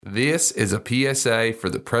This is a PSA for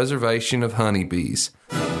the preservation of honeybees.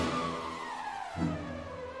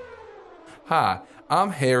 Hi, I'm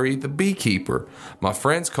Harry the beekeeper. My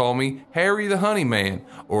friends call me Harry the Honeyman,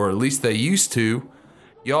 or at least they used to.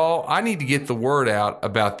 Y'all, I need to get the word out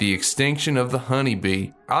about the extinction of the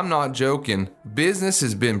honeybee. I'm not joking. Business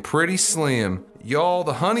has been pretty slim. Y'all,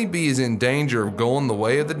 the honeybee is in danger of going the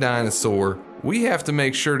way of the dinosaur. We have to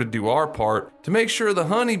make sure to do our part to make sure the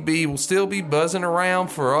honeybee will still be buzzing around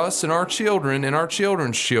for us and our children and our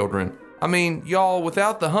children's children. I mean, y'all,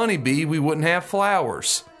 without the honeybee, we wouldn't have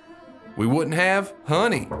flowers. We wouldn't have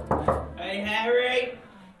honey. Hey, Harry.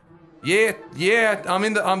 Yeah,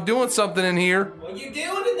 I'm doing something in here. What you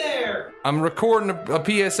doing in there? I'm recording a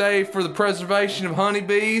PSA for the preservation of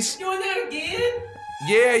honeybees. You doing that again?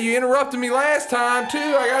 Yeah, you interrupted me last time too.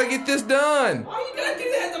 I gotta get this done. Why you gotta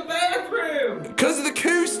do that in the bathroom? Because of the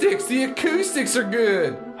acoustics. The acoustics are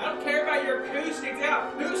good. I don't care about your acoustics. I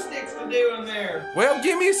got acoustics to do in there. Well,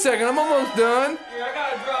 give me a second. I'm almost done. Here, I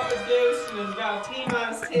gotta drop a deuce and it's about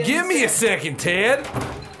T-minus 10. Give me a second, Ted.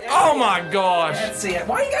 Oh my gosh. That's it.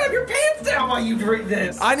 Why you gotta have your pants down while you drink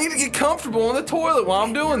this? I need to get comfortable in the toilet while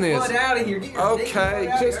I'm doing this. Get out of here. Get your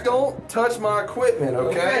Okay, just don't touch my equipment,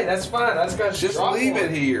 okay? That's fine. I Just leave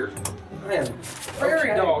it here. Man,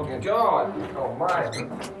 prairie dog. God. Oh my.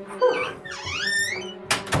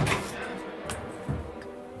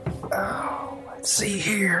 Oh, let's see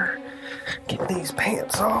here. Get these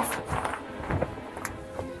pants off.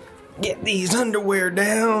 Get these underwear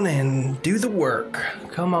down and do the work.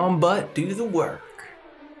 Come on, butt, do the work.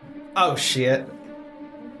 Oh, shit.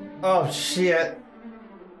 Oh, shit.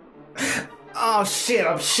 Oh, shit,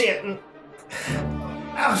 I'm shitting.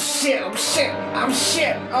 Oh, shit, I'm shitting. I'm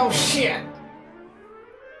shit. Oh, shit.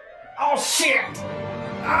 Oh, shit.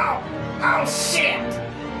 Oh, shit.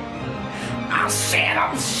 Oh, shit,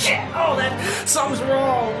 I'm shit. Oh, something's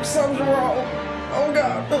wrong. Something's wrong. Oh,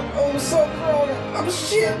 God. Oh, something's wrong. I'm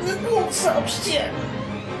shit. Oh, some shit.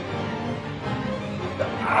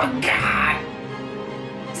 Oh,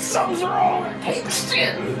 God. Something's wrong. I hate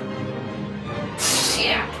shit.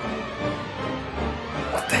 Shit.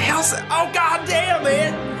 What the hell's that? Oh, God damn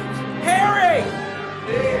it. Harry.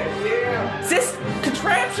 Yeah. Is this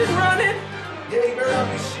contraption running? Yeah, you better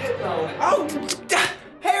not be shitting on it. Oh,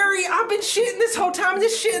 Harry, I've been shitting this whole time.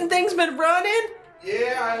 This shitting thing's been running.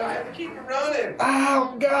 Yeah, I have to keep it running.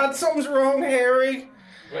 Oh, God, something's wrong, Harry.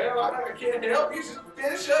 Well, I can't help you. Just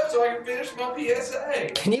finish up so I can finish my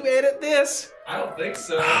PSA. Can you edit this? I don't think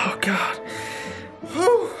so. Oh, God.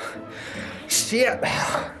 Whew. Shit.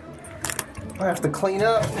 I have to clean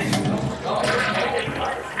up.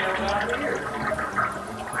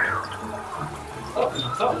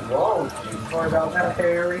 Something's wrong with you. Sorry about that,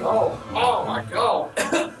 Harry. Oh my God.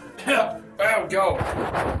 Oh, go.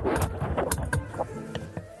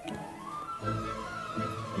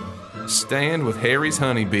 Stand with Harry's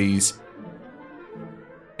honeybees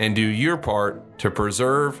and do your part to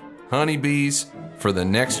preserve honeybees for the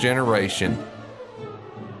next generation.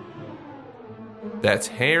 That's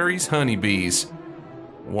Harry's Honeybees,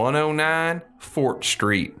 109 Fort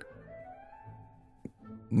Street,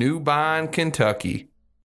 New Bine, Kentucky.